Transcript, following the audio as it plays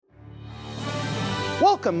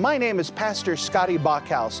Welcome, my name is Pastor Scotty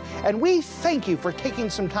Bachhaus, and we thank you for taking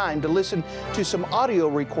some time to listen to some audio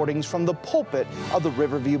recordings from the pulpit of the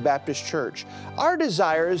Riverview Baptist Church. Our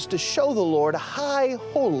desire is to show the Lord high,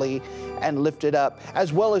 holy, and lifted up,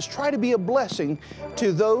 as well as try to be a blessing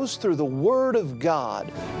to those through the Word of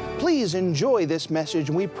God. Please enjoy this message,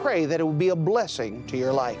 and we pray that it will be a blessing to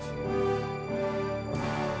your life.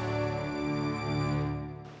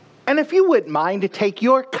 And if you wouldn't mind to take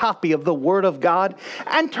your copy of the Word of God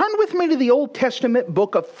and turn with me to the Old Testament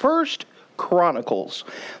book of 1 Chronicles.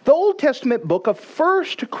 The Old Testament book of 1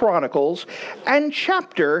 Chronicles and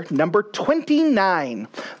chapter number 29.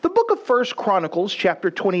 The book of 1 Chronicles, chapter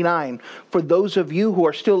 29. For those of you who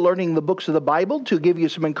are still learning the books of the Bible, to give you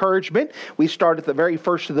some encouragement, we start at the very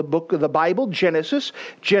first of the book of the Bible, Genesis,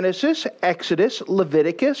 Exodus,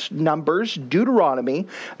 Leviticus, Numbers, Deuteronomy.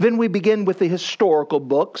 Then we begin with the historical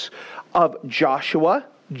books of Joshua,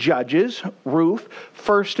 Judges, Ruth,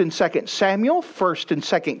 1st and 2nd Samuel, 1st and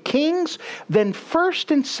 2nd Kings, then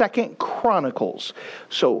 1st and 2nd Chronicles.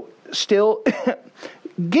 So still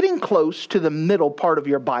getting close to the middle part of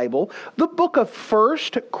your Bible, the book of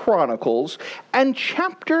 1st Chronicles and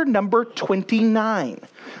chapter number 29.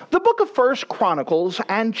 The book of 1st Chronicles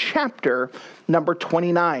and chapter number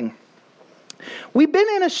 29. We've been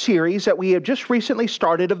in a series that we have just recently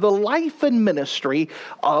started of the life and ministry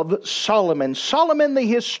of Solomon. Solomon, the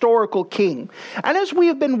historical king. And as we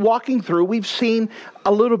have been walking through, we've seen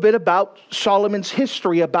a little bit about Solomon's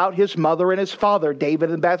history, about his mother and his father,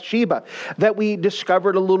 David and Bathsheba. That we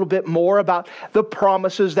discovered a little bit more about the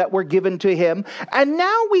promises that were given to him. And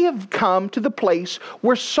now we have come to the place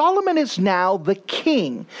where Solomon is now the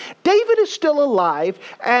king. David is still alive,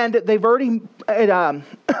 and they've already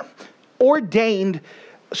ordained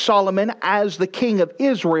Solomon as the king of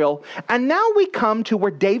Israel. And now we come to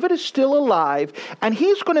where David is still alive, and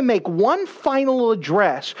he's going to make one final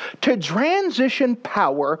address to transition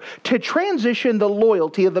power, to transition the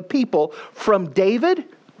loyalty of the people from David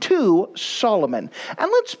to Solomon.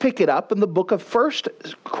 And let's pick it up in the book of 1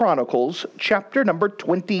 Chronicles, chapter number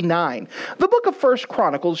 29. The book of 1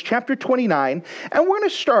 Chronicles, chapter 29, and we're going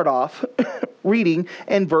to start off reading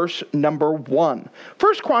in verse number 1.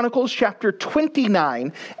 1 Chronicles, chapter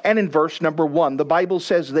 29, and in verse number 1, the Bible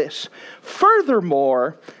says this: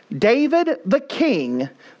 "Furthermore, David the king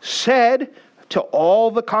said to all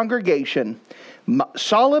the congregation,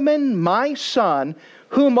 Solomon my son,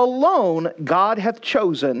 whom alone God hath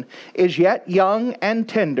chosen, is yet young and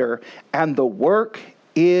tender, and the work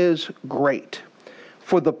is great.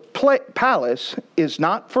 For the palace is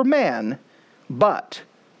not for man, but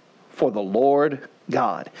for the Lord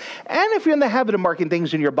God." And if you're in the habit of marking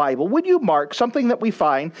things in your Bible, would you mark something that we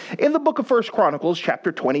find in the book of 1 Chronicles,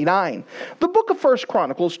 chapter 29? The book of 1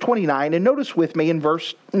 Chronicles 29, and notice with me in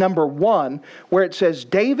verse number 1, where it says,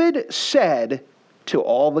 David said to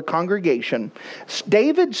all the congregation.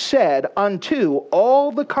 David said unto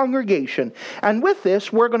all the congregation. And with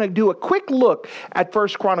this, we're going to do a quick look at 1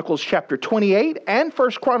 Chronicles chapter 28 and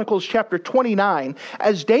 1 Chronicles chapter 29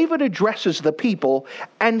 as David addresses the people,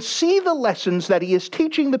 and see the lessons that he is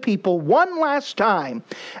teaching the people one last time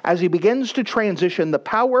as he begins to transition the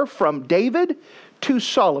power from David to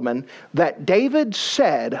Solomon that David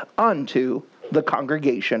said unto the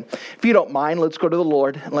congregation. If you don't mind, let's go to the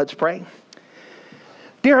Lord and let's pray.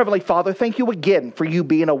 Dear Heavenly Father, thank you again for you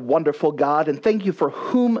being a wonderful God, and thank you for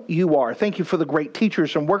whom you are. Thank you for the great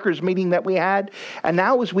teachers and workers meeting that we had. And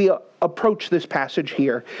now as we approach this passage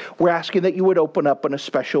here, we're asking that you would open up in a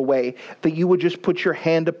special way, that you would just put your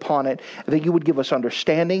hand upon it, that you would give us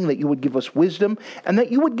understanding, that you would give us wisdom, and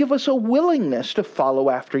that you would give us a willingness to follow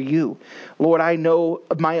after you. Lord, I know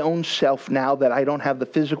of my own self now that I don't have the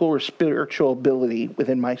physical or spiritual ability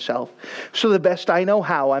within myself. So the best I know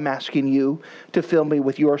how, I'm asking you to fill me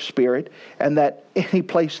with your Spirit, and that any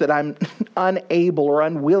place that I'm unable or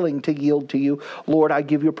unwilling to yield to you, Lord, I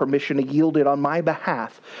give you permission to yield it on my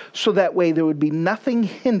behalf, so that way there would be nothing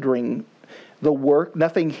hindering the work,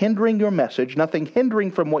 nothing hindering your message, nothing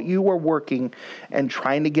hindering from what you are working and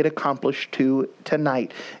trying to get accomplished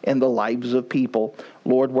tonight in the lives of people.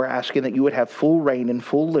 Lord, we're asking that you would have full reign and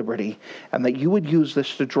full liberty, and that you would use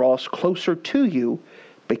this to draw us closer to you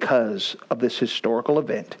because of this historical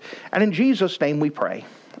event. And in Jesus' name we pray.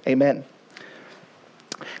 Amen.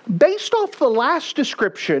 Based off the last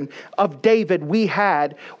description of David we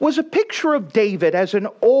had was a picture of David as an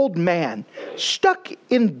old man stuck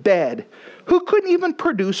in bed who couldn't even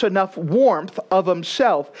produce enough warmth of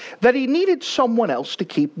himself, that he needed someone else to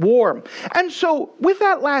keep warm. And so with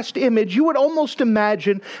that last image, you would almost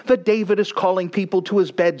imagine that David is calling people to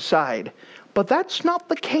his bedside. But that's not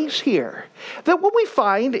the case here. That what we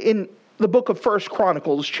find in the book of 1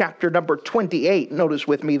 Chronicles, chapter number 28. Notice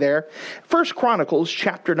with me there. 1 Chronicles,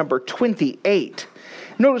 chapter number 28.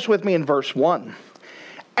 Notice with me in verse 1.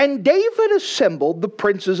 And David assembled the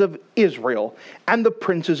princes of Israel and the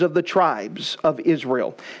princes of the tribes of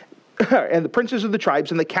Israel, and the princes of the tribes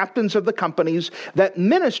and the captains of the companies that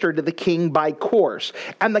ministered to the king by course,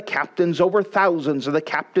 and the captains over thousands, and the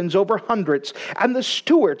captains over hundreds, and the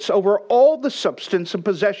stewards over all the substance and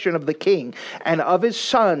possession of the king, and of his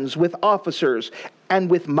sons with officers, and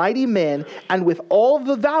with mighty men, and with all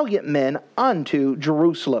the valiant men unto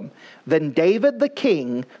Jerusalem. Then David the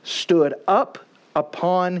king stood up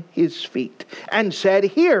upon his feet, and said,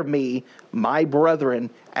 Hear me, my brethren,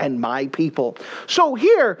 and my people. So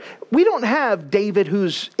here, we don't have David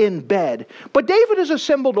who's in bed, but David has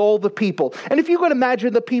assembled all the people. And if you can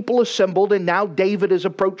imagine the people assembled, and now David has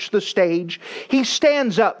approached the stage, he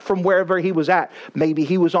stands up from wherever he was at. Maybe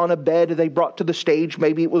he was on a bed and they brought to the stage.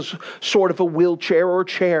 Maybe it was sort of a wheelchair or a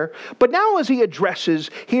chair. But now as he addresses,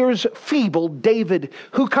 here's feeble David,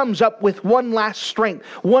 who comes up with one last strength,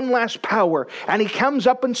 one last power, and he comes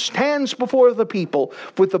up and stands before the people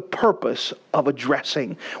with the purpose of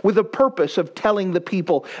addressing, with the purpose of telling the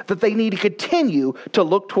people that they need to continue to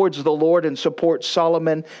look towards the Lord and support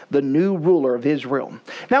Solomon, the new ruler of Israel.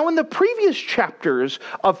 Now, in the previous chapters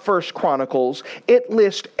of 1 Chronicles, it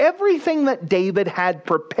lists everything that David had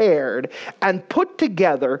prepared and put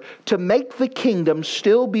together to make the kingdom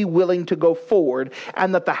still be willing to go forward,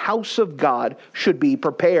 and that the house of God should be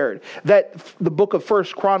prepared. That the book of 1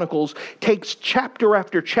 Chronicles takes chapter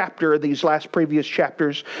after chapter of these last previous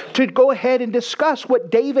chapters to go ahead and discuss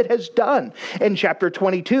what David has done. In chapter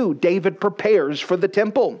 22, David prepares for the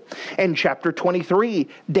temple. In chapter 23,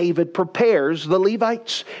 David prepares the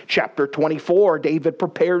Levites. Chapter 24, David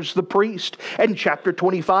prepares the priest. In chapter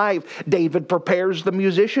 25, David prepares the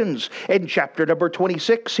musicians. In chapter number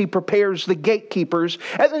 26, he prepares the gatekeepers.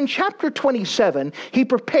 And in chapter 27, he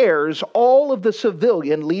prepares all of the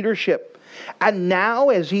civilian leadership. And now,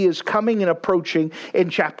 as he is coming and approaching in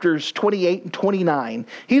chapters 28 and 29,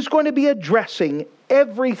 he's going to be addressing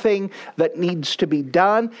everything that needs to be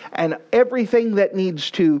done and everything that needs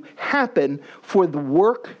to happen for the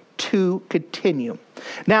work to continue.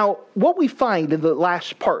 Now, what we find in the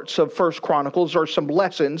last parts of 1 Chronicles are some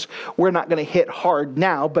lessons. We're not going to hit hard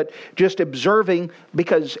now, but just observing,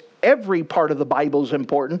 because every part of the Bible is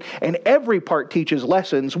important and every part teaches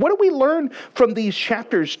lessons. What do we learn from these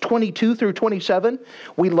chapters 22 through 27?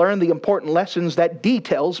 We learn the important lessons that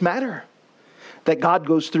details matter, that God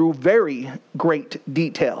goes through very great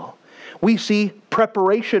detail. We see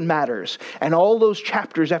preparation matters, and all those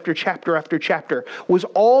chapters after chapter after chapter was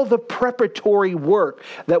all the preparatory work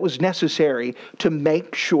that was necessary to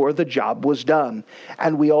make sure the job was done.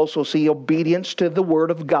 And we also see obedience to the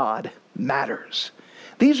Word of God matters.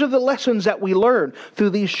 These are the lessons that we learn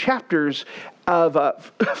through these chapters of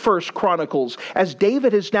 1 Chronicles, as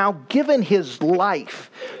David has now given his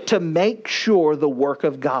life to make sure the work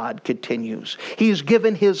of God continues. He's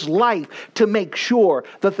given his life to make sure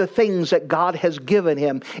that the things that God has given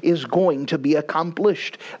him is going to be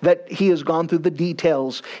accomplished, that he has gone through the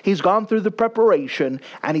details, he's gone through the preparation,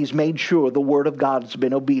 and he's made sure the word of God has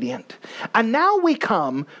been obedient. And now we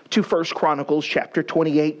come to 1 Chronicles chapter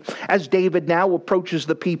 28. As David now approaches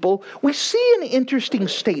the people, we see an interesting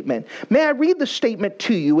statement. May I read the statement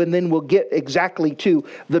to you, and then we'll get exactly to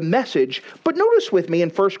the message. But notice with me in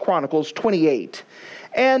 1 Chronicles 28.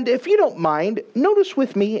 And if you don't mind, notice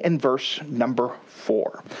with me in verse number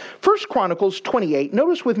 4. 1 Chronicles 28,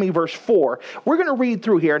 notice with me verse 4. We're going to read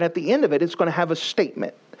through here, and at the end of it, it's going to have a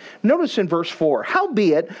statement. Notice in verse 4,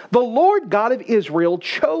 Howbeit, the Lord God of Israel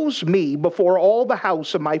chose me before all the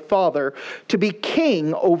house of my father to be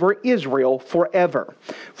king over Israel forever.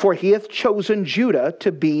 For he hath chosen Judah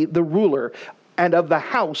to be the ruler, and of the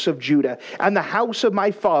house of Judah, and the house of my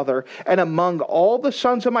father, and among all the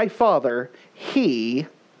sons of my father, he,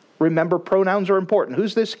 remember pronouns are important.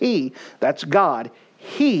 Who's this he? That's God.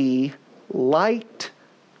 He liked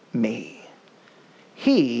me.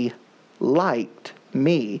 He liked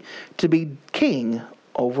me to be king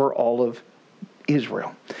over all of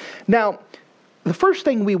Israel. Now, the first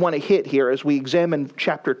thing we want to hit here as we examine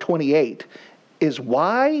chapter 28 is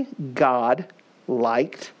why God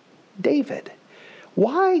liked David.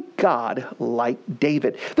 Why God liked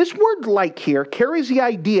David. This word like here carries the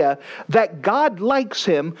idea that God likes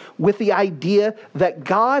him with the idea that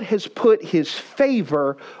God has put his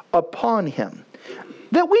favor upon him.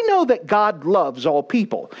 that we know that God loves all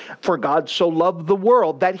people. For God so loved the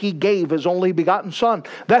world that he gave his only begotten Son,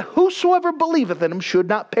 that whosoever believeth in him should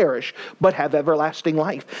not perish, but have everlasting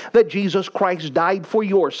life. That Jesus Christ died for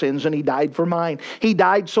your sins, and he died for mine. He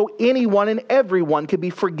died so anyone and everyone could be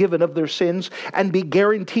forgiven of their sins and be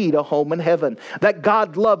guaranteed a home in heaven. That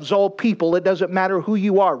God loves all people. It doesn't matter who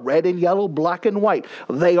you are, red and yellow, black and white.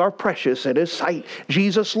 They are precious in his sight.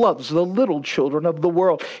 Jesus loves the little children of the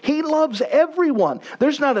world. He loves everyone.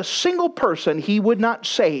 There's not a single person he would not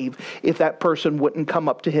save if that person wouldn't come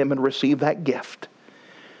up to him and receive that gift.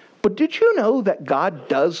 But did you know that God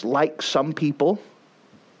does like some people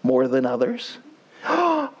more than others?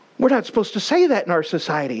 We're not supposed to say that in our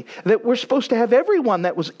society, that we're supposed to have everyone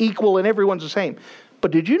that was equal and everyone's the same.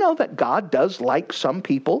 But did you know that God does like some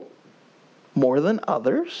people more than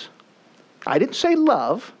others? I didn't say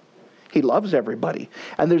love. He loves everybody.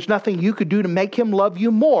 And there's nothing you could do to make him love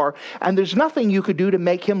you more, and there's nothing you could do to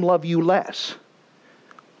make him love you less.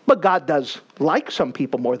 But God does like some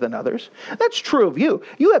people more than others. That's true of you.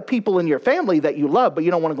 You have people in your family that you love, but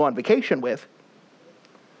you don't want to go on vacation with.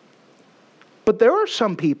 But there are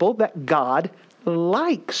some people that God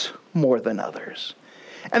likes more than others.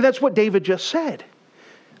 And that's what David just said.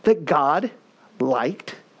 That God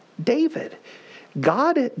liked David.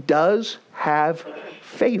 God does have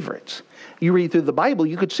favorites. You read through the Bible,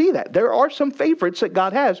 you could see that. There are some favorites that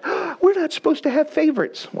God has. We're not supposed to have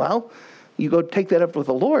favorites. Well, you go take that up with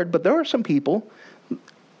the Lord, but there are some people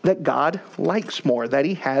that God likes more, that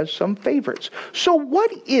he has some favorites. So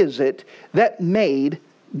what is it that made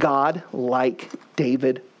God like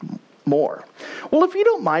David more? Well, if you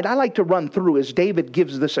don't mind, I like to run through as David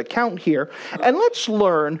gives this account here, and let's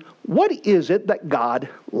learn what is it that God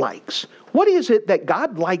likes. What is it that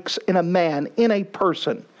God likes in a man, in a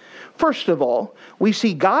person? First of all, we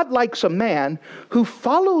see God likes a man who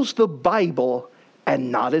follows the Bible and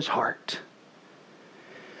not his heart.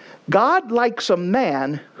 God likes a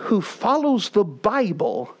man who follows the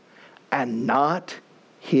Bible and not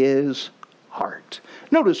his heart.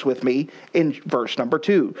 Notice with me in verse number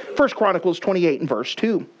 2. 1 Chronicles 28 and verse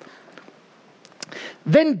 2.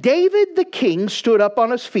 Then David the king stood up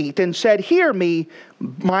on his feet and said, "Hear me,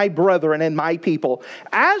 my brethren and my people.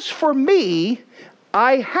 As for me,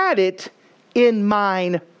 I had it in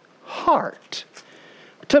mine heart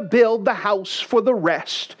to build the house for the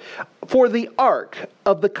rest, for the ark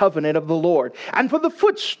of the covenant of the Lord, and for the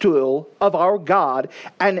footstool of our God,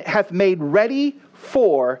 and hath made ready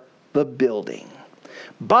for the building.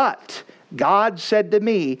 But God said to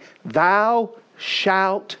me, Thou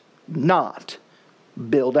shalt not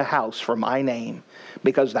build a house for my name,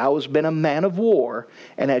 because thou hast been a man of war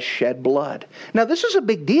and hast shed blood." Now this is a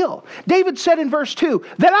big deal. David said in verse 2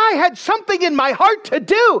 that I had something in my heart to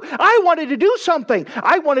do. I wanted to do something.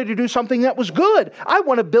 I wanted to do something that was good. I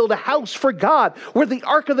want to build a house for God where the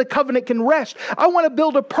Ark of the Covenant can rest. I want to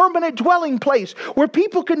build a permanent dwelling place where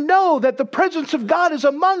people can know that the presence of God is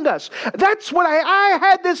among us. That's what I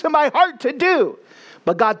had this in my heart to do.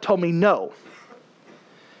 But God told me no.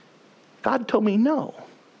 God told me no.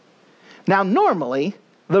 Now, normally,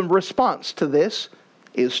 the response to this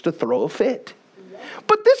is to throw a fit.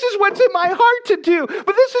 But this is what's in my heart to do.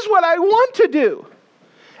 But this is what I want to do.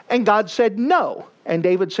 And God said no. And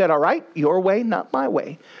David said, all right, your way, not my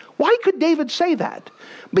way. Why could David say that?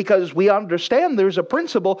 Because we understand there's a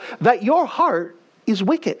principle that your heart is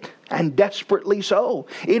wicked, and desperately so.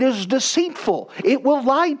 It is deceitful. It will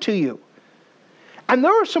lie to you. And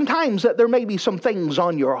there are some times that there may be some things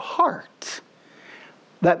on your heart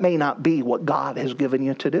that may not be what God has given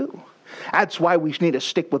you to do. That's why we need to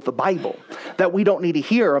stick with the Bible. That we don't need to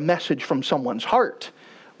hear a message from someone's heart.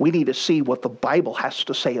 We need to see what the Bible has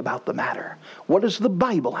to say about the matter. What does the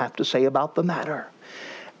Bible have to say about the matter?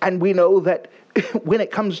 And we know that when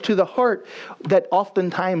it comes to the heart, that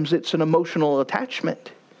oftentimes it's an emotional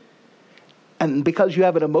attachment. And because you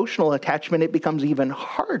have an emotional attachment, it becomes even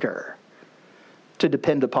harder to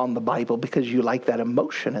depend upon the Bible because you like that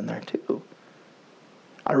emotion in there too.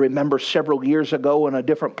 I remember several years ago in a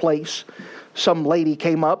different place, some lady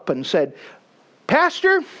came up and said,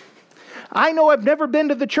 "Pastor, I know I've never been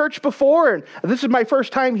to the church before, and this is my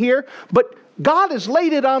first time here, but God has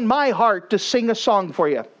laid it on my heart to sing a song for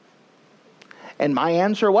you." And my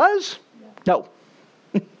answer was, no.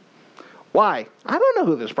 Why? I don't know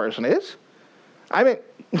who this person is. I mean,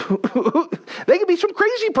 they could be some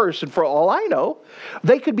crazy person for all I know.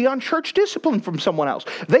 They could be on church discipline from someone else.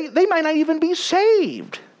 They might not even be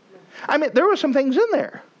saved. I mean, there were some things in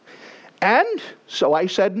there. And so I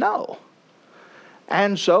said no.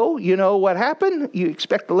 And so, you know what happened? You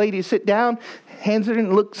expect the lady to sit down, hands it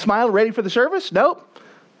in, look, smile, ready for the service? Nope.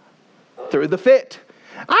 Threw the fit.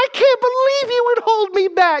 I can't believe you would hold me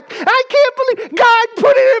back. I can't believe God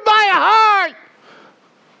put it in my heart.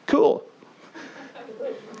 Cool.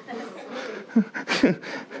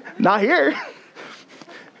 Not here.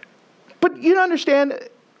 But you understand,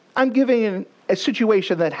 I'm giving a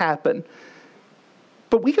situation that happened.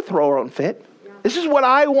 But we could throw our own fit. This is what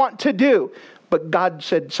I want to do. But God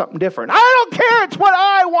said something different. I don't care. It's what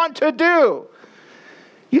I want to do.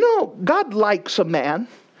 You know, God likes a man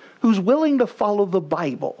who's willing to follow the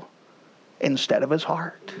Bible instead of his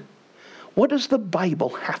heart. What does the Bible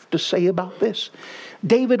have to say about this?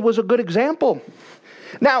 David was a good example.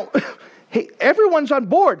 Now, everyone's on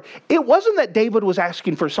board. It wasn't that David was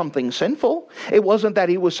asking for something sinful. It wasn't that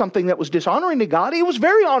he was something that was dishonoring to God. He was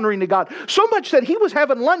very honoring to God. So much that he was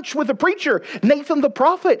having lunch with a preacher, Nathan the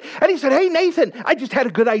prophet. And he said, hey, Nathan, I just had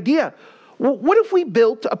a good idea. Well, what if we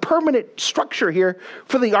built a permanent structure here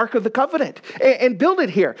for the Ark of the Covenant and build it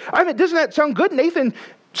here? I mean, doesn't that sound good? Nathan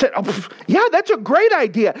said, oh, yeah, that's a great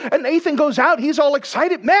idea. And Nathan goes out. He's all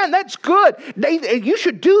excited. Man, that's good. Nathan, you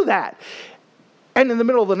should do that. And in the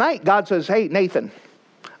middle of the night, God says, hey, Nathan,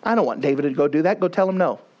 I don't want David to go do that. Go tell him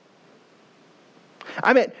no.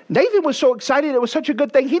 I mean, Nathan was so excited. It was such a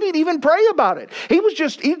good thing. He didn't even pray about it. He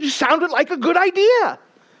just sounded like a good idea.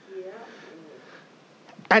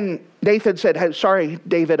 And Nathan said, hey, sorry,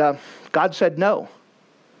 David, God said no.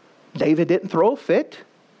 David didn't throw a fit.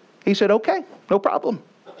 He said, okay, no problem.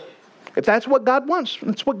 If that's what God wants,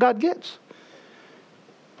 that's what God gets.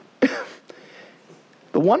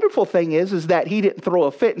 The wonderful thing is that he didn't throw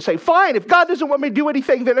a fit and say, fine, if God doesn't want me to do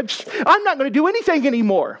anything, then I'm not going to do anything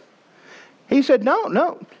anymore. He said,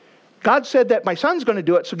 no. God said that my son's going to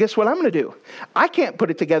do it, so guess what I'm going to do? I can't put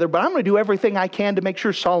it together, but I'm going to do everything I can to make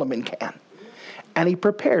sure Solomon can. And he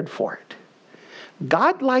prepared for it.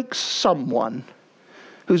 God likes someone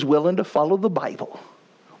who's willing to follow the Bible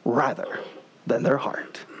rather than their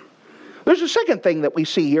heart. There's a second thing that we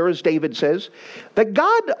see here, as David says, that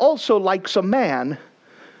God also likes a man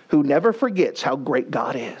who never forgets how great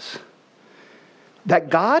God is. That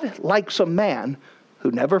God likes a man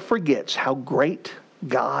who never forgets how great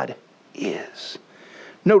God is.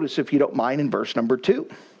 Notice, if you don't mind, in verse number 2.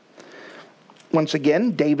 Once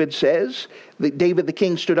again, David says, David the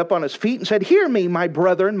king stood up on his feet and said, hear me, my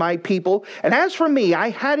brethren, my people. And as for me, I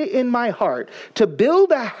had it in my heart to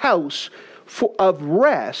build a house of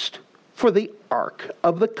rest for the Ark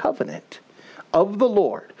of the Covenant of the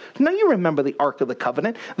Lord. Now you remember the Ark of the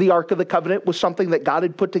Covenant. The Ark of the Covenant was something that God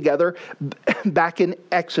had put together back in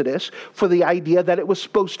Exodus for the idea that it was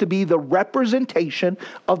supposed to be the representation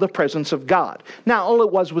of the presence of God. Now all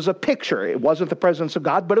it was a picture. It wasn't the presence of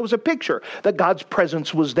God, but it was a picture that God's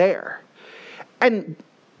presence was there. And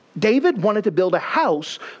David wanted to build a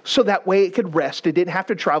house so that way it could rest. It didn't have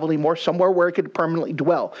to travel anymore, somewhere where it could permanently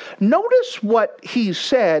dwell. Notice what he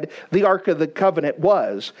said the Ark of the Covenant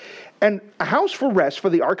was. And a house for rest for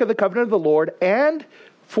the Ark of the Covenant of the Lord and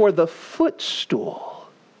for the footstool.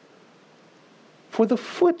 For the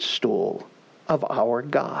footstool of our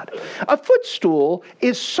God. A footstool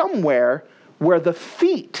is somewhere where the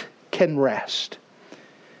feet can rest.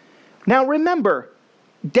 Now remember,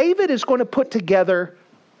 David is going to put together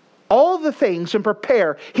all the things and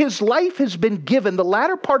prepare. His life has been given, the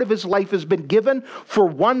latter part of his life has been given for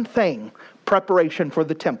one thing, preparation for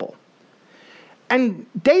the temple. And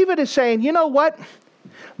David is saying, you know what?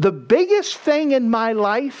 The biggest thing in my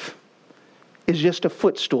life is just a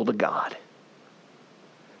footstool to God.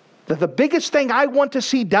 The biggest thing I want to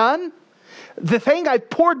see done, the thing I've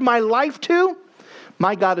poured my life to,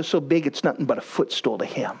 my God is so big it's nothing but a footstool to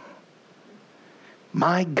him.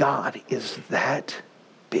 My God is that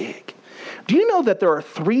big. Do you know that there are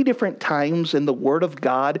 3 different times in the Word of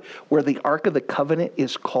God where the Ark of the Covenant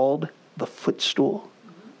is called the footstool?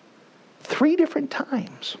 3 different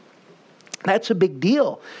times. That's a big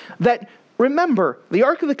deal. That, remember, the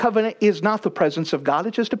Ark of the Covenant is not the presence of God.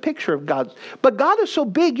 It's just a picture of God. But God is so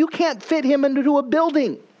big, you can't fit him into a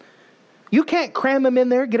building. You can't cram him in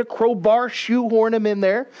there, get a crowbar, shoehorn him in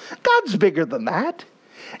there. God's bigger than that.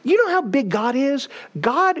 You know how big God is?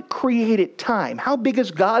 God created time. How big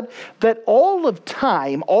is God? That all of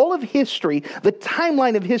time, all of history, the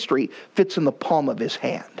timeline of history fits in the palm of his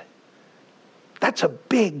hand. That's a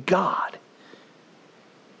big God.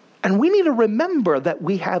 And we need to remember that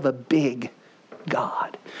we have a big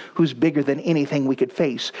God who's bigger than anything we could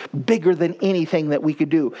face, bigger than anything that we could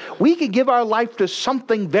do. We could give our life to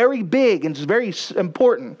something very big and very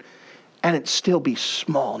important, and it'd still be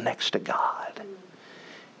small next to God.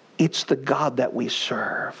 It's the God that we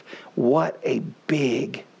serve. What a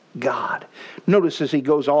big God. Notice as he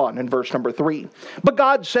goes on in verse number 3. But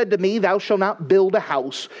God said to me, thou shalt not build a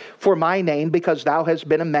house for my name, because thou hast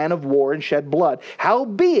been a man of war and shed blood.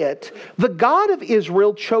 Howbeit, the God of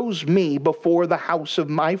Israel chose me before the house of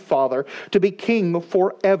my father to be king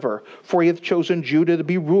forever. For he hath chosen Judah to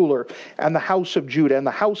be ruler, and the house of Judah, and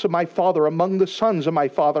the house of my father among the sons of my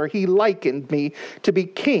father. He likened me to be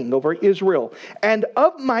king over Israel. And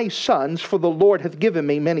of my sons, for the Lord hath given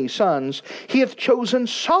me many sons, he hath chosen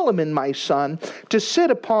Solomon my son to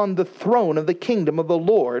sit upon the throne of the kingdom of the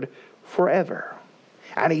Lord forever.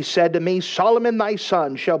 And he said to me, Solomon thy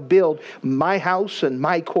son shall build my house and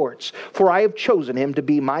my courts, for I have chosen him to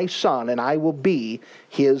be my son, and I will be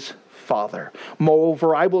his father.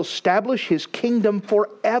 Moreover, I will establish his kingdom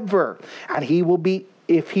forever, and he will be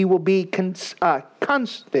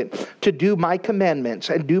constant to do my commandments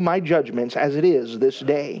and do my judgments as it is this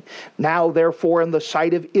day. Now, therefore, in the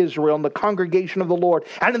sight of Israel, in the congregation of the Lord,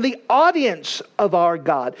 and in the audience of our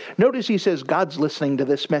God. Notice he says God's listening to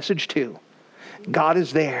this message too. God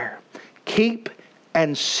is there. Keep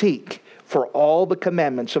and seek for all the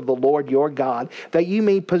commandments of the Lord your God, that you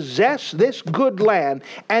may possess this good land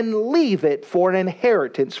and leave it for an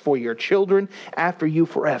inheritance for your children after you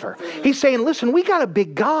forever. He's saying, listen, we got a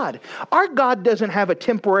big God. Our God doesn't have a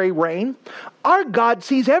temporary reign. Our God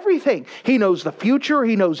sees everything. He knows the future.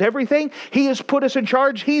 He knows everything. He has put us in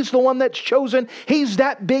charge. He's the one that's chosen. He's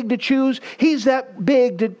that big to choose. He's that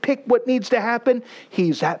big to pick what needs to happen.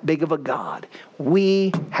 He's that big of a God.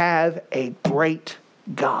 We have a great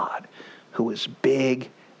God who is big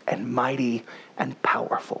and mighty and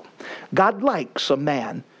powerful. God likes a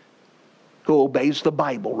man who obeys the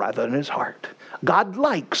Bible rather than his heart. God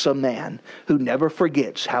likes a man who never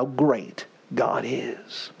forgets how great God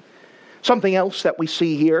is. Something else that we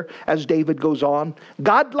see here as David goes on,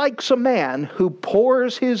 God likes a man who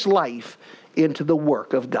pours his life into the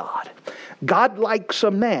work of God. God likes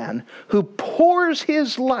a man who pours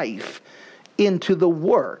his life into the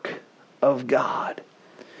work of God.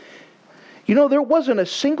 You know, there wasn't a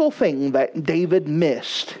single thing that David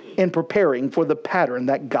missed in preparing for the pattern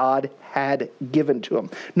that God had given to him.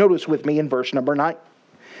 Notice with me in verse number 9.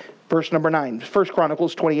 Verse number 9, 1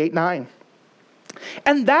 Chronicles 28:9.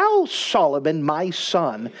 And thou, Solomon, my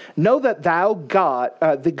son, know that thou, God,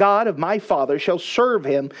 the God of my father, shall serve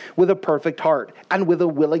him with a perfect heart and with a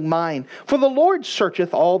willing mind. For the Lord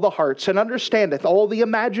searcheth all the hearts and understandeth all the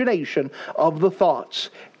imagination of the thoughts.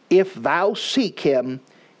 If thou seek him,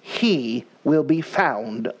 he will be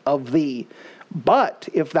found of thee. But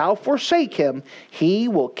if thou forsake him, he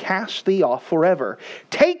will cast thee off forever.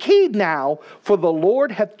 Take heed now, for the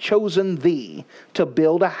Lord hath chosen thee to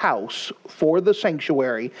build a house for the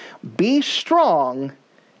sanctuary. Be strong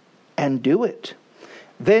and do it.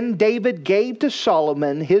 Then David gave to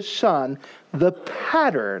Solomon his son the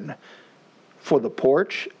pattern for the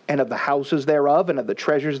porch, and of the houses thereof, and of the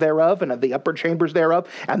treasures thereof, and of the upper chambers thereof,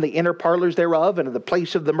 and the inner parlors thereof, and of the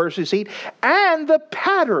place of the mercy seat, and the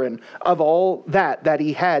pattern of all that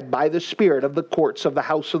he had by the Spirit of the courts of the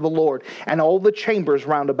house of the Lord, and all the chambers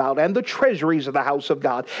round about, and the treasuries of the house of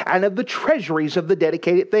God, and of the treasuries of the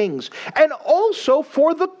dedicated things, and also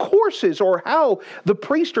for the courses, or how the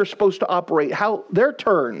priests are supposed to operate, how their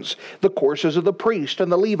turns, the courses of the priest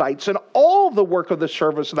and the Levites, and all the work of the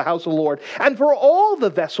service of the house of the Lord, and for all the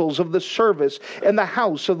vessels of the service in the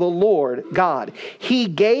house of the Lord God. He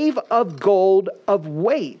gave of gold of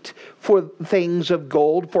weight for things of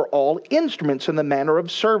gold for all instruments in the manner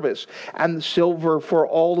of service, and silver for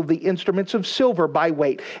all of the instruments of silver by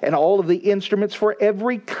weight, and all of the instruments for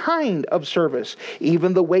every kind of service,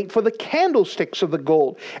 even the weight for the candlesticks of the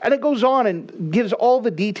gold. And it goes on and gives all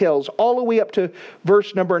the details all the way up to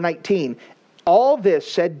verse number 19. All this,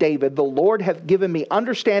 said David, the Lord hath given me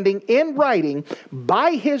understanding in writing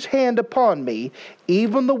by his hand upon me,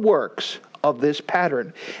 even the works of this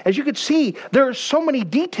pattern. As you can see, there are so many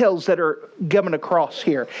details that are given across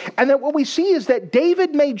here. And that what we see is that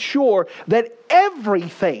David made sure that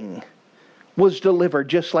everything was delivered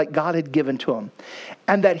just like God had given to him.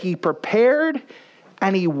 And that he prepared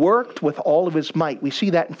and he worked with all of his might. We see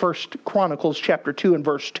that in 1 Chronicles chapter 2 and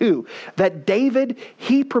verse 2. That David,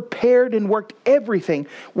 he prepared and worked everything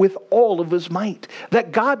with all of his might.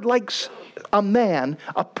 That God likes a man,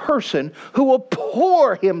 a person, who will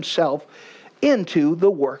pour himself into the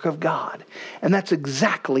work of God. And that's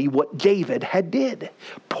exactly what David had did.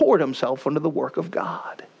 Poured himself into the work of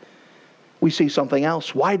God. We see something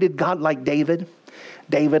else. Why did God like David?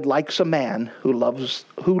 David likes a man who loves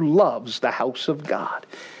the house of God.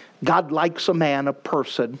 God likes a man, a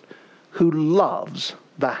person who loves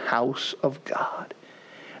the house of God.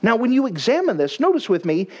 Now, when you examine this, notice with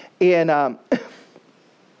me in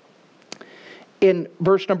in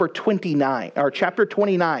verse number 29, or chapter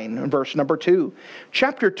 29, and verse number 2.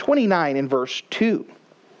 Chapter 29 and verse 2.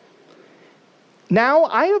 Now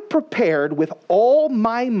I have prepared with all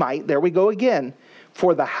my might, there we go again,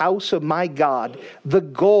 for the house of my God, the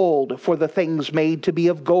gold for the things made to be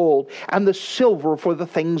of gold, and the silver for the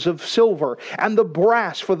things of silver, and the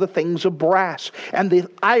brass for the things of brass, and the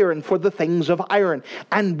iron for the things of iron,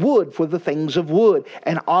 and wood for the things of wood,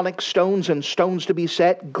 and onyx stones and stones to be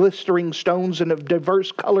set, glistering stones and of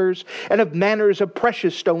diverse colors, and of manners of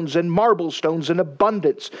precious stones and marble stones in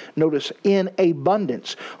abundance. Notice, in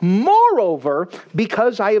abundance. Moreover,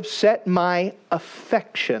 because I have set my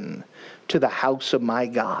affection to the house of my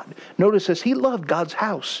God. Notice this, he loved God's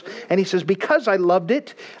house. And he says, because I loved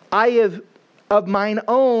it, I have of mine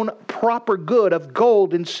own proper good of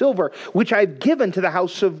gold and silver, which I've given to the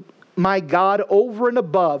house of my God over and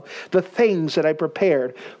above the things that I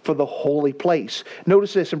prepared for the holy place.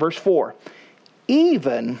 Notice this in verse 4.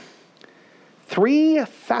 Even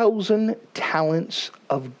 3,000 talents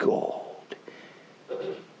of gold,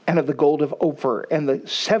 and of the gold of Ophir, and the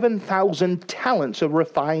 7,000 talents of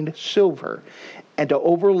refined silver, and to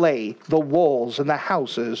overlay the walls and the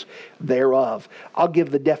houses thereof. I'll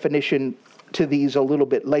give the definition to these a little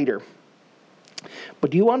bit later.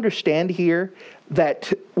 But do you understand here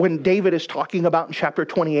that when David is talking about in chapter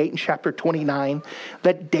 28 and chapter 29,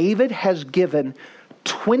 that David has given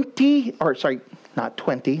 200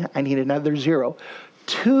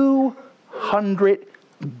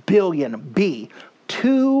 billion,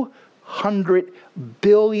 $200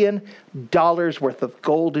 billion worth of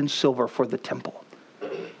gold and silver for the temple.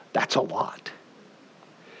 That's a lot.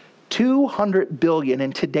 200 billion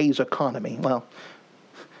in today's economy. Well,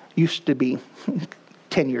 used to be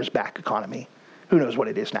 10 years back economy. Who knows what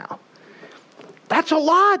it is now? That's a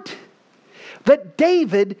lot that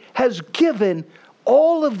David has given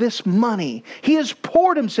all of this money. He has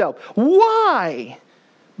poured himself. Why?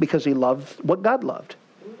 Because he loved what God loved.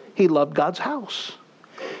 He loved God's house.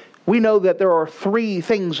 We know that there are 3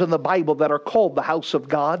 things in the Bible that are called the house of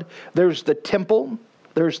God. There's the temple,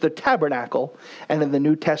 there's the tabernacle, and in the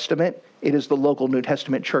New Testament, it is the local New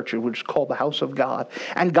Testament church, which is called the house of God.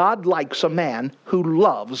 And God likes a man who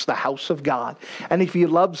loves the house of God. And if you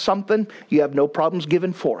love something, you have no problems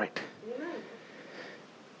giving for it.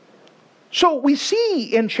 So we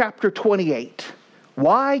see in chapter 28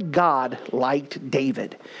 why God liked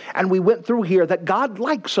David. And we went through here that God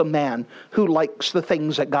likes a man who likes the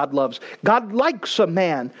things that God loves. God likes a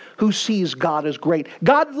man who sees God as great.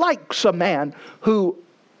 God likes a man who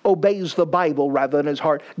obeys the Bible rather than his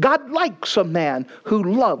heart. God likes a man who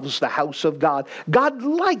loves the house of God. God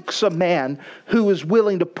likes a man who is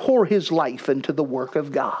willing to pour his life into the work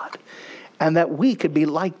of God. And that we could be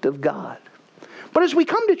liked of God. But as we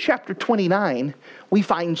come to chapter 29, we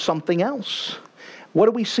find something else. What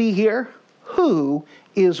do we see here? Who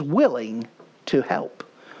is willing to help?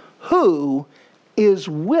 Who is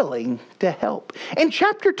willing to help? In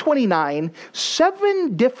chapter 29,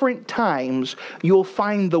 7 different times you'll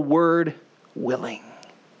find the word willing.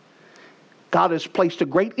 God has placed a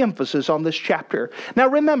great emphasis on this chapter. Now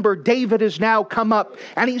remember, David has now come up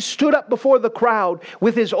and he stood up before the crowd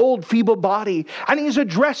with his old feeble body and he's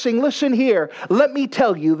addressing, listen here, let me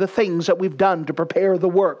tell you the things that we've done to prepare the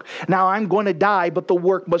work. Now I'm going to die, but the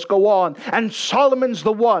work must go on. And Solomon's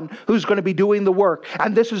the one who's going to be doing the work.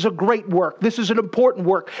 And this is a great work. This is an important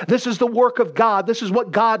work. This is the work of God. This is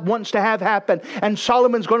what God wants to have happen. And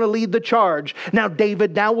Solomon's going to lead the charge. Now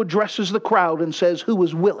David now addresses the crowd and says, who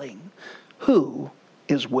is willing? Who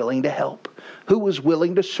is willing to help? Who is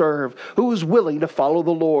willing to serve? Who is willing to follow the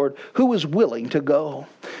Lord? Who is willing to go?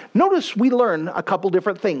 Notice we learn a couple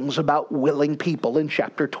different things about willing people in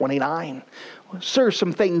chapter 29. There are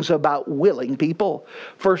some things about willing people.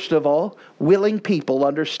 First of all, willing people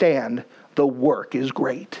understand the work is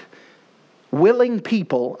great. Willing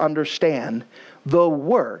people understand the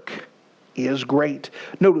work is great.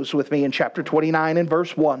 Notice with me in chapter 29 and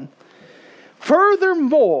verse 1.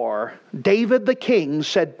 Furthermore, David the king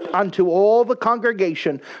said unto all the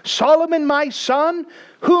congregation, Solomon my son,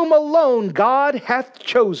 whom alone God hath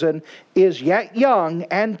chosen, is yet young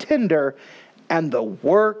and tender, and the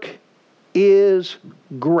work is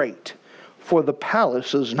great. For the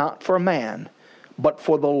palace is not for man, but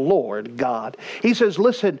for the Lord God. He says,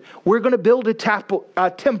 listen, we're going to build a temple.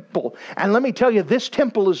 And let me tell you, this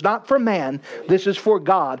temple is not for man. This is for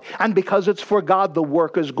God. And because it's for God, the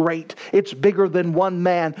work is great. It's bigger than one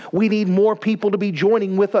man. We need more people to be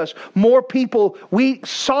joining with us. More people.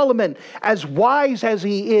 Solomon, as wise as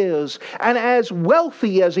he is, and as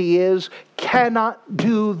wealthy as he is, cannot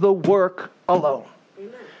do the work alone.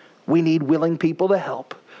 We need willing people to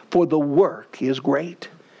help. for the work is great.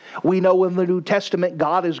 We know in the New Testament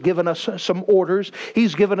God has given us some orders.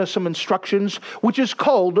 He's given us some instructions, which is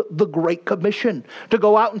called the Great Commission, to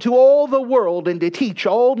go out into all the world and to teach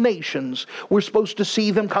all nations. We're supposed to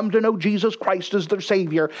see them come to know Jesus Christ as their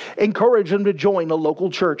Savior, encourage them to join a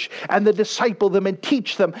local church, and to disciple them and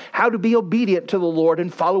teach them how to be obedient to the Lord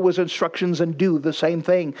and follow His instructions and do the same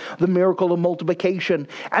thing, the miracle of multiplication.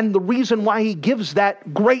 And the reason why He gives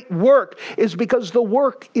that great work is because the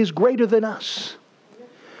work is greater than us.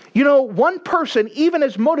 You know, one person, even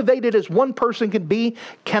as motivated as one person can be,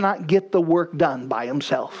 cannot get the work done by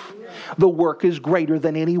himself. The work is greater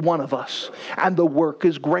than any one of us. And the work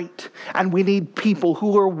is great. And we need people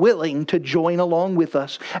who are willing to join along with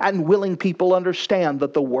us. And willing people understand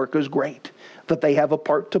that the work is great. That they have a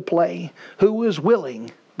part to play. Who is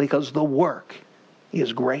willing? Because the work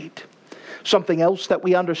is great. Something else that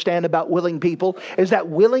we understand about willing people is that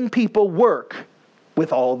willing people work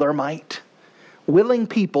with all their might. Willing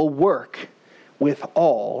people work with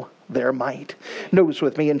all their might. Notice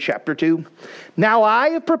with me in chapter 2. Now I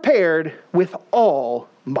have prepared with all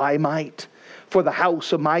my might for the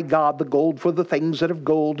house of my God the gold for the things that have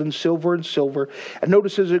gold and silver. And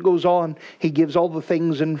notice as it goes on, he gives all the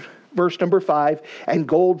things in verse number 5, and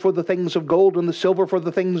gold for the things of gold, and the silver for the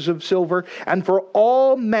things of silver, and for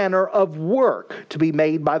all manner of work to be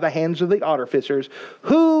made by the hands of the artificers.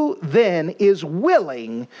 Who then is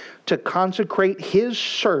willing to consecrate his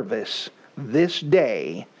service this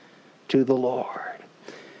day to the Lord?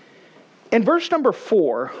 In verse number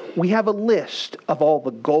 4, we have a list of all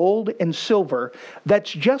the gold and silver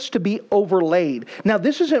that's just to be overlaid. Now,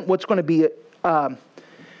 this isn't what's going to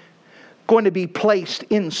be placed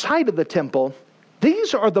inside of the temple.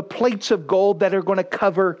 These are the plates of gold that are going to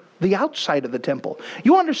cover the outside of the temple.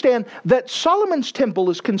 You understand that Solomon's temple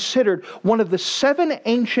is considered one of the seven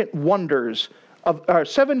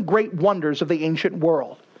great wonders of the ancient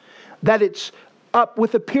world. That it's up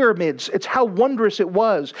with the pyramids. It's how wondrous it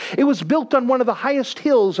was. It was built on one of the highest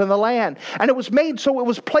hills in the land, and it was made so it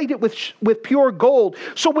was plated with pure gold.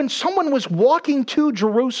 So when someone was walking to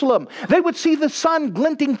Jerusalem, they would see the sun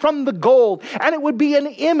glinting from the gold, and it would be an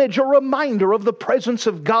image, a reminder of the presence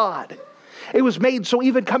of God. It was made so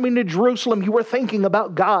even coming to Jerusalem, you were thinking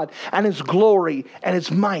about God and His glory and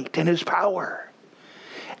His might and His power.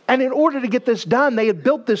 And in order to get this done, they had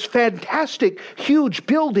built this fantastic, huge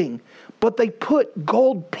building, but they put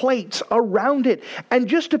gold plates around it. And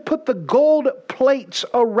just to put the gold plates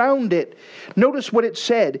around it, notice what it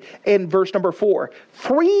said in verse number 4.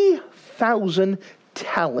 3,000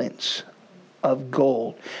 talents of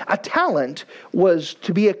gold. A talent was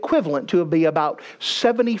to be equivalent to be about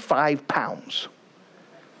 75 pounds.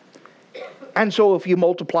 And so if you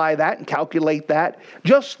multiply that and calculate that,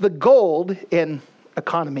 just the gold in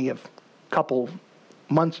economy of a couple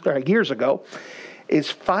months or years ago is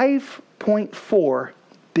 $5.4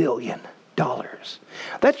 billion.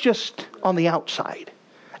 That's just on the outside.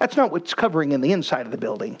 That's not what's covering in the inside of the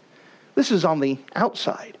building. This is on the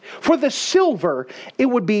outside. For the silver, it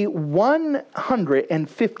would be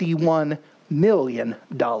 $151 million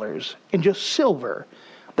in just silver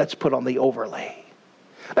that's put on the overlay.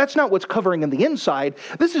 That's not what's covering in the inside.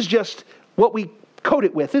 This is just what we coat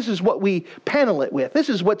it with. This is what we panel it with. This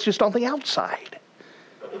is what's just on the outside.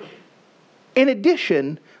 In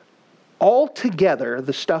addition, all together,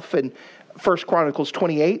 the stuff in 1 Chronicles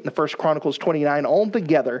 28 and the 1 Chronicles 29, all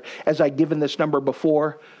together, as I'd given this number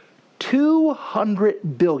before,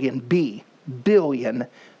 $200 billion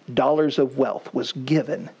of wealth was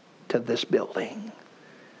given to this building.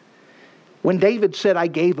 When David said, I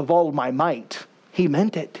gave of all my might, he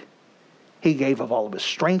meant it. He gave of all of his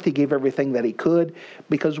strength. He gave everything that he could,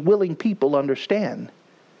 because willing people understand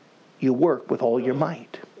you work with all your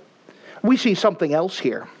might. We see something else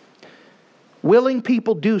here. Willing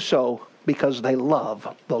people do so because they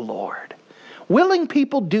love the Lord. Willing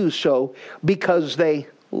people do so because they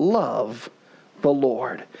love the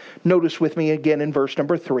Lord. Notice with me again in verse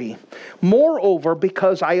number 3. Moreover,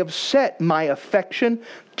 because I have set my affection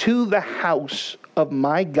to the house of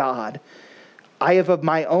my God, I have of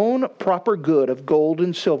my own proper good of gold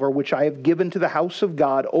and silver, which I have given to the house of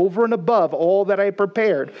God over and above all that I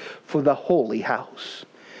prepared for the holy house.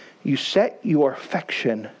 You set your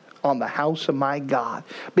affection on the house of my God,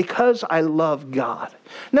 because I love God.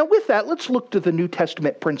 Now with that, let's look to the New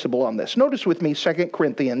Testament principle on this. Notice with me 2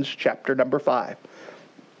 Corinthians chapter number 5.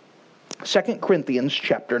 2 Corinthians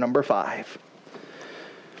chapter number 5.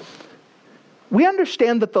 We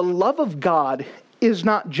understand that the love of God is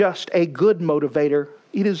not just a good motivator,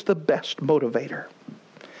 it is the best motivator.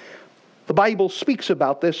 The Bible speaks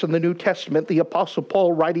about this in the New Testament, the Apostle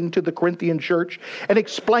Paul writing to the Corinthian church and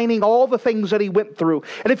explaining all the things that he went through.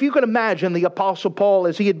 And if you can imagine the Apostle Paul,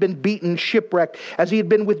 as he had been beaten, shipwrecked, as he had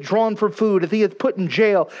been withdrawn from food, as he had put in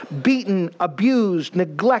jail, beaten, abused,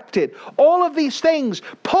 neglected, all of these things.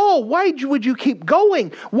 Paul, why would you keep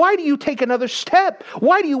going? Why do you take another step?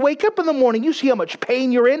 Why do you wake up in the morning? You see how much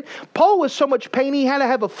pain you're in? Paul was so much pain he had to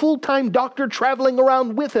have a full-time doctor traveling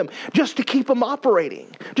around with him just to keep him operating,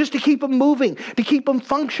 just to keep him moving, to keep him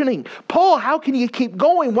functioning. Paul, how can you keep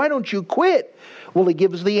going? Why don't you quit? Well, he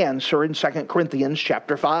gives the answer in 2 Corinthians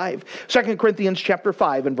chapter 5. 2 Corinthians chapter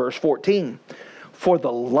 5 and verse 14. For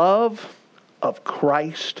the love of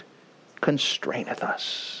Christ constraineth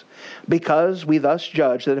us, because we thus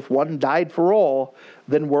judge that if one died for all,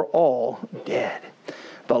 then we're all dead.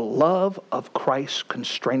 The love of Christ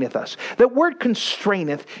constraineth us. That word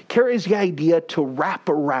constraineth carries the idea to wrap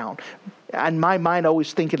around. In my mind,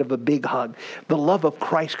 always thinking of a big hug. The love of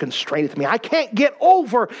Christ constraineth me. I can't get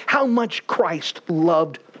over how much Christ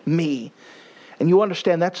loved me. And you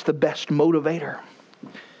understand that's the best motivator.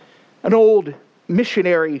 An old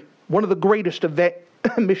missionary, one of the greatest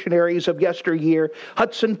missionaries of yesteryear,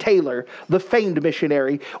 Hudson Taylor, the famed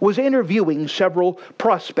missionary, was interviewing several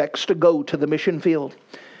prospects to go to the mission field.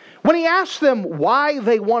 When he asked them why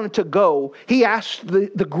they wanted to go, he asked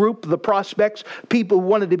the group, the prospects, people who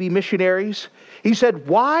wanted to be missionaries. He said,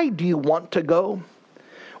 why do you want to go?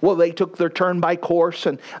 Well, they took their turn by course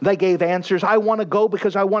and they gave answers. I want to go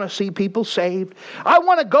because I want to see people saved. I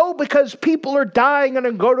want to go because people are dying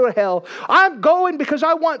and go to hell. I'm going because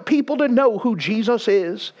I want people to know who Jesus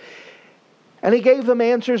is. And he gave them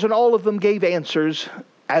answers, and all of them gave answers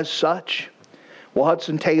as such. Well,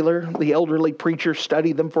 Hudson Taylor, the elderly preacher,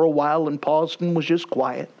 studied them for a while and paused and was just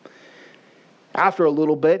quiet. After a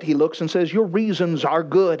little bit, he looks and says, your reasons are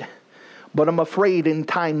good, but I'm afraid in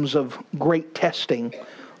times of great testing,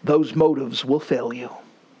 those motives will fail you.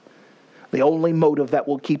 The only motive that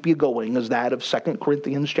will keep you going is that of 2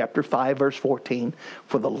 Corinthians chapter 5, verse 14,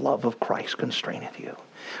 for the love of Christ constraineth you.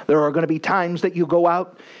 There are going to be times that you go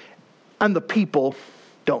out and the people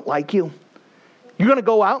don't like you. You're going to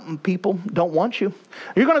go out and people don't want you.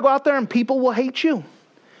 You're going to go out there and people will hate you.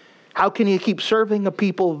 How can you keep serving a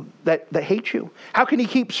people that hate you? How can you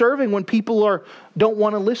keep serving when people don't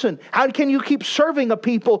want to listen? How can you keep serving a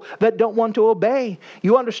people that don't want to obey?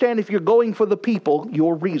 You understand, if you're going for the people,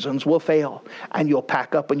 your reasons will fail. And you'll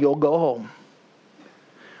pack up and you'll go home.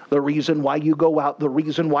 The reason why you go out, the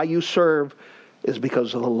reason why you serve, is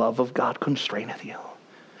because of the love of God constraineth you.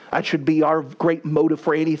 That should be our great motive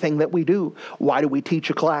for anything that we do. Why do we teach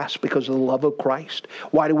a class? Because of the love of Christ.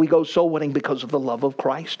 Why do we go soul winning? Because of the love of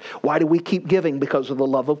Christ. Why do we keep giving? Because of the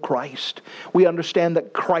love of Christ. We understand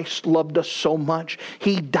that Christ loved us so much.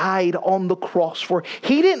 He died on the cross for.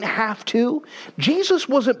 He didn't have to. Jesus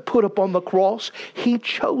wasn't put up on the cross. He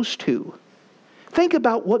chose to. Think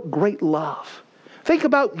about what great love. Think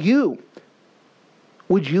about you.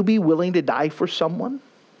 Would you be willing to die for someone?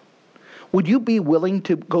 Would you be willing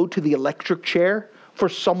to go to the electric chair for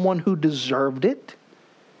someone who deserved it?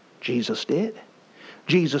 Jesus did.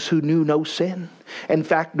 Jesus, who knew no sin. In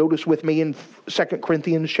fact, notice with me in 2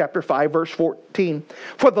 Corinthians chapter 5, verse 14.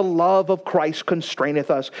 For the love of Christ constraineth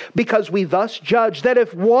us, because we thus judge that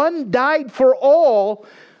if one died for all,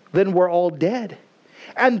 then we're all dead.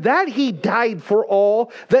 And that he died for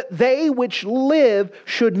all, that they which live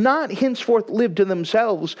should not henceforth live to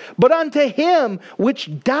themselves, but unto him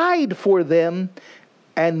which died for them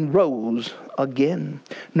and rose again.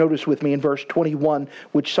 Notice with me in verse 21,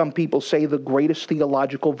 which some people say the greatest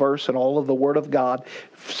theological verse in all of the Word of God,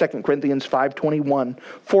 2 Corinthians 5:21.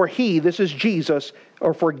 For he, this is Jesus,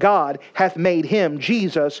 or for God, hath made him,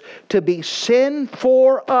 Jesus, to be sin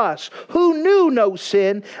for us, who knew no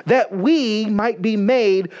sin, that we might be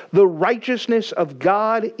made the righteousness of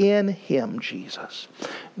God in him, Jesus.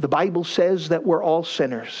 The Bible says that we're all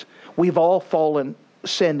sinners. We've all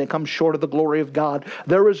sinned and come short of the glory of God.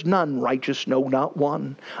 There is none righteous, no, not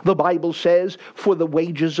one. The Bible says, for the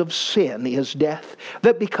wages of sin is death.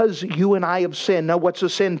 That because you and I have sinned. Now, what's a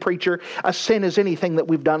sin, preacher? A sin is anything that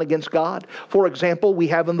we've done against God. For example, we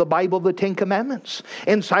have in the Bible the Ten Commandments.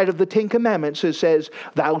 Inside of the Ten Commandments it says,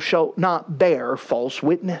 thou shalt not bear false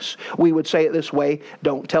witness. We would say it this way,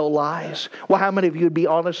 don't tell lies. Well, how many of you would be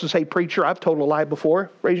honest and say, preacher, I've told a lie before?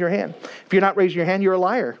 Raise your hand. If you're not raising your hand, you're a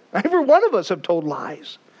liar. Every one of us have told lies.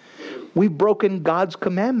 We've broken God's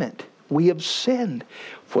commandment. We have sinned.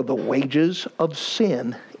 For the wages of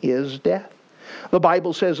sin is death. The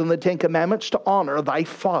Bible says in the Ten Commandments to honor thy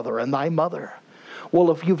father and thy mother.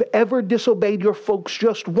 Well, if you've ever disobeyed your folks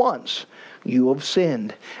just once, you have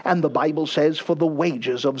sinned. And the Bible says, for the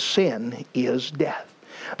wages of sin is death.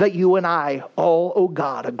 That you and I all owe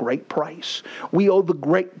God a great price. We owe the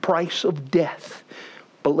great price of death.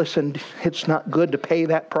 But listen, it's not good to pay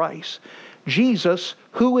that price. Jesus,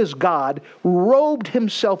 who is God, robed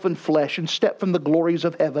himself in flesh and stepped from the glories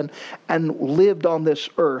of heaven and lived on this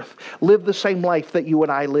earth, lived the same life that you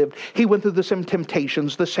and I lived. He went through the same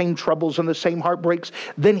temptations, the same troubles, and the same heartbreaks.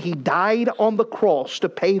 Then he died on the cross to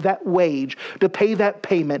pay that wage, to pay that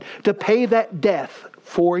payment, to pay that death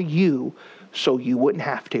for you, so you wouldn't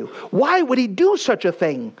have to. Why would he do such a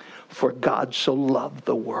thing? For God so loved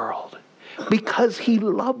the world. Because he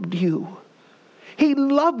loved you. He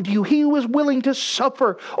loved you. He was willing to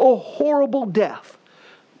suffer a horrible death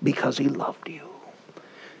because he loved you.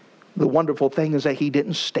 The wonderful thing is that he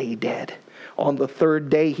didn't stay dead. On the third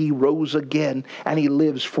day he rose again, and he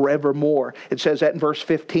lives forevermore. It says that in verse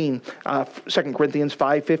 15, 2 Corinthians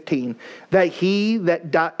 5:15, that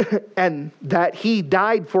he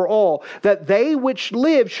died for all, that they which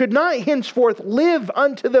live should not henceforth live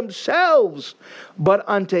unto themselves, but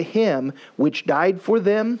unto him which died for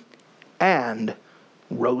them and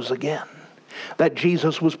rose again. That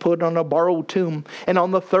Jesus was put on a borrowed tomb, and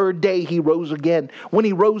on the third day he rose again. When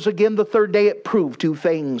he rose again the third day, it proved two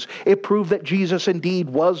things. It proved that Jesus indeed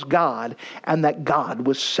was God, and that God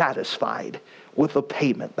was satisfied with the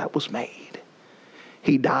payment that was made.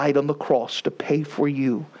 He died on the cross to pay for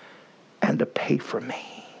you and to pay for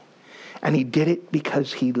me. And he did it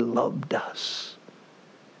because he loved us.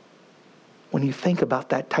 When you think about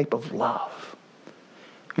that type of love,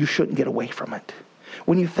 you shouldn't get away from it.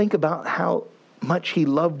 When you think about how much he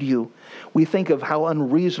loved you, we think of how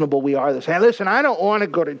unreasonable we are. They say, listen, I don't want to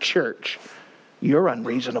go to church. You're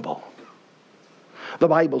unreasonable. The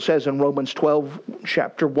Bible says in Romans 12,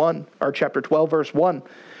 chapter 12, verse 1,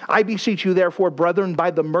 I beseech you therefore, brethren, by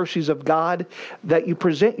the mercies of God, that you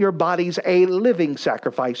present your bodies a living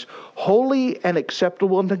sacrifice, holy and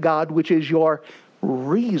acceptable unto God, which is your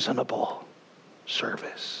reasonable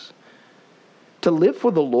service. To live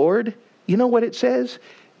for the Lord, you know what it says?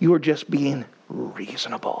 You're just being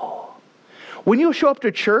reasonable. When you show up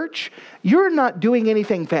to church, you're not doing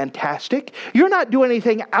anything fantastic. You're not doing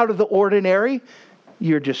anything out of the ordinary.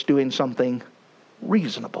 You're just doing something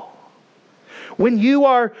reasonable. When you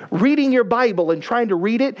are reading your Bible and trying to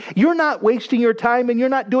read it, you're not wasting your time, and you're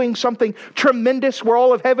not doing something tremendous where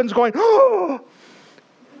all of heaven's going, oh!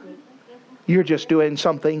 You're just doing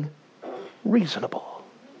something reasonable.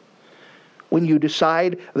 When you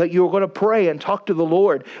decide that you're going to pray and talk to the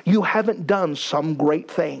Lord, you haven't done some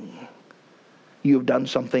great thing. You've done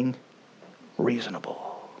something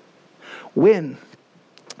reasonable. When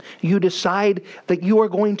you decide that you are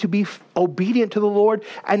going to be obedient to the Lord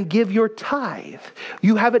and give your tithe,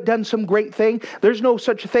 you haven't done some great thing. There's no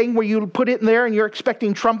such thing where you put it in there and you're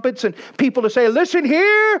expecting trumpets and people to say, listen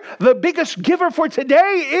here, the biggest giver for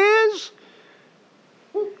today is...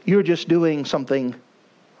 You're just doing something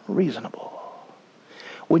reasonable.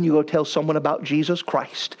 When you go tell someone about Jesus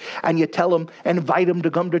Christ and you tell them, invite them to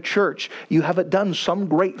come to church, you haven't done some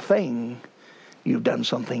great thing. You've done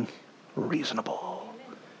something reasonable.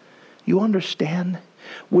 You understand?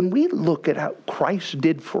 When we look at how Christ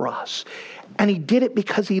did for us, and he did it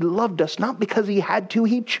because he loved us, not because he had to,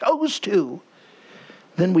 he chose to.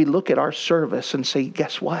 Then we look at our service and say,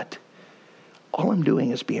 guess what? All I'm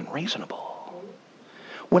doing is being reasonable.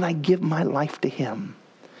 When I give my life to him,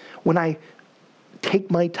 when I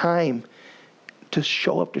take my time to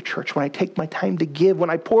show up to church, when I take my time to give,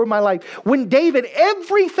 when I pour my life, when David,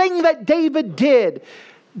 everything that David did,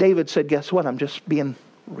 David said, guess what? I'm just being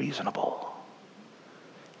reasonable.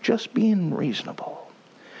 Just being reasonable.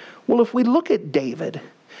 Well, if we look at David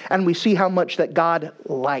and we see how much that God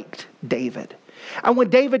liked David, and when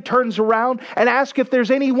David turns around and asks if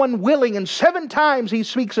there's anyone willing, and 7 times he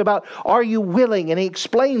speaks about, are you willing? And he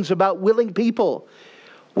explains about willing people.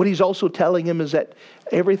 What he's also telling him is that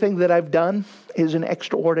everything that I've done isn't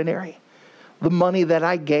extraordinary. The money that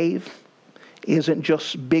I gave isn't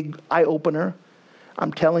just big eye-opener.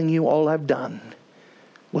 I'm telling you, all I've done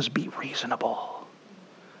was be reasonable.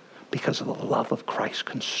 Because of the love of Christ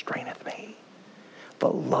constraineth me. The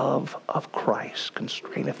love of Christ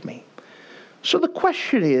constraineth me. So the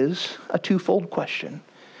question is a twofold question.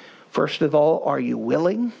 First of all, are you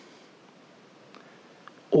willing?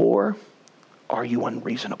 Or are you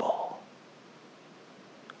unreasonable?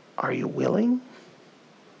 Are you willing?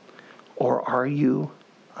 Or are you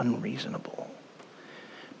unreasonable?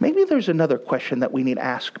 Maybe there's another question that we need to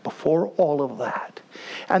ask before all of that.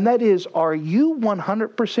 And that is, are you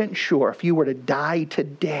 100% sure if you were to die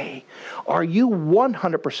today, are you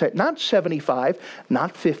 100%, not 75,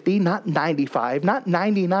 not 50, not 95, not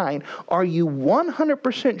 99, are you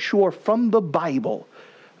 100% sure from the Bible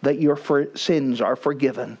that your sins are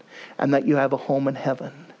forgiven and that you have a home in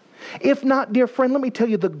heaven? If not, dear friend, let me tell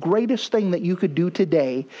you, the greatest thing that you could do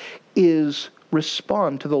today is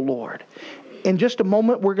respond to the Lord. In just a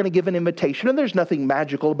moment, we're going to give an invitation, and there's nothing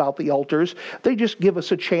magical about the altars. They just give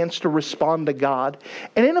us a chance to respond to God.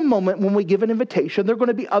 And in a moment, when we give an invitation, there are going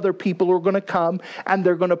to be other people who are going to come, and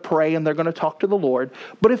they're going to pray, and they're going to talk to the Lord.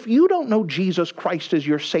 But if you don't know Jesus Christ as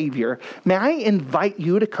your Savior, may I invite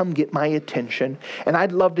you to come get my attention. And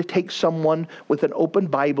I'd love to take someone with an open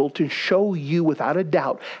Bible to show you without a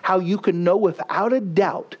doubt how you can know without a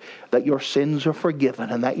doubt that your sins are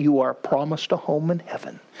forgiven and that you are promised a home in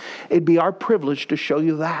heaven. It'd be our privilege to show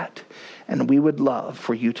you that, and we would love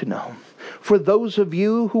for you to know. For those of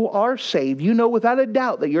you who are saved, you know without a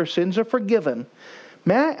doubt that your sins are forgiven.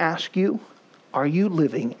 May I ask you, are you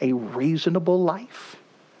living a reasonable life?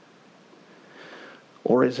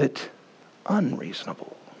 Or is it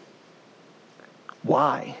unreasonable?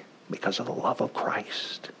 Why? Because of the love of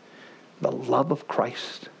Christ. The love of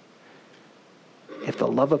Christ. If the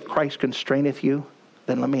love of Christ constraineth you,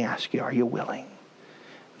 then let me ask you, are you willing?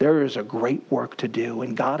 There is a great work to do,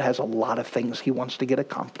 and God has a lot of things He wants to get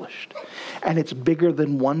accomplished. And it's bigger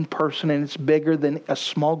than one person, and it's bigger than a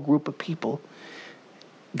small group of people.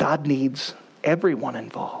 God needs everyone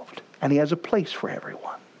involved, and He has a place for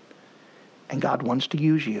everyone. And God wants to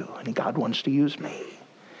use you, and God wants to use me.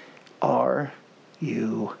 Are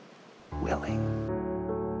you willing?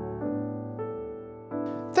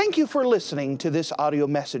 Thank you for listening to this audio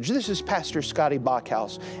message. This is Pastor Scotty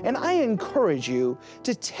Bachhaus, and I encourage you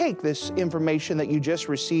to take this information that you just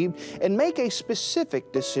received and make a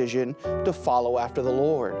specific decision to follow after the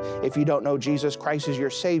Lord. If you don't know Jesus Christ as your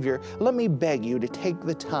Savior, let me beg you to take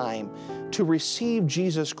the time to receive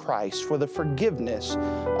Jesus Christ for the forgiveness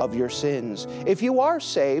of your sins. If you are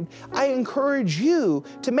saved, I encourage you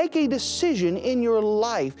to make a decision in your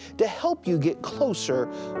life to help you get closer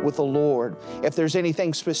with the Lord. If there's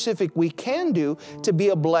anything specific we can do to be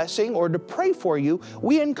a blessing or to pray for you,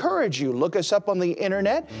 we encourage you. Look us up on the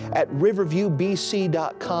internet at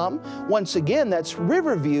riverviewbc.com. Once again, that's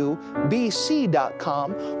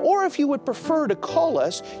riverviewbc.com. Or if you would prefer to call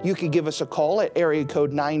us, you could give us a call at area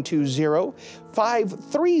code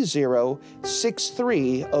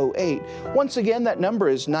 920-530-6308. Once again, that number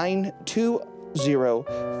is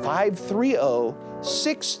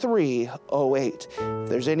 920-530-6308. If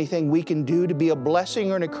there's anything we can do to be a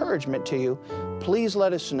blessing or an encouragement to you, please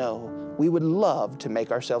let us know. We would love to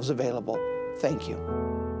make ourselves available. Thank you.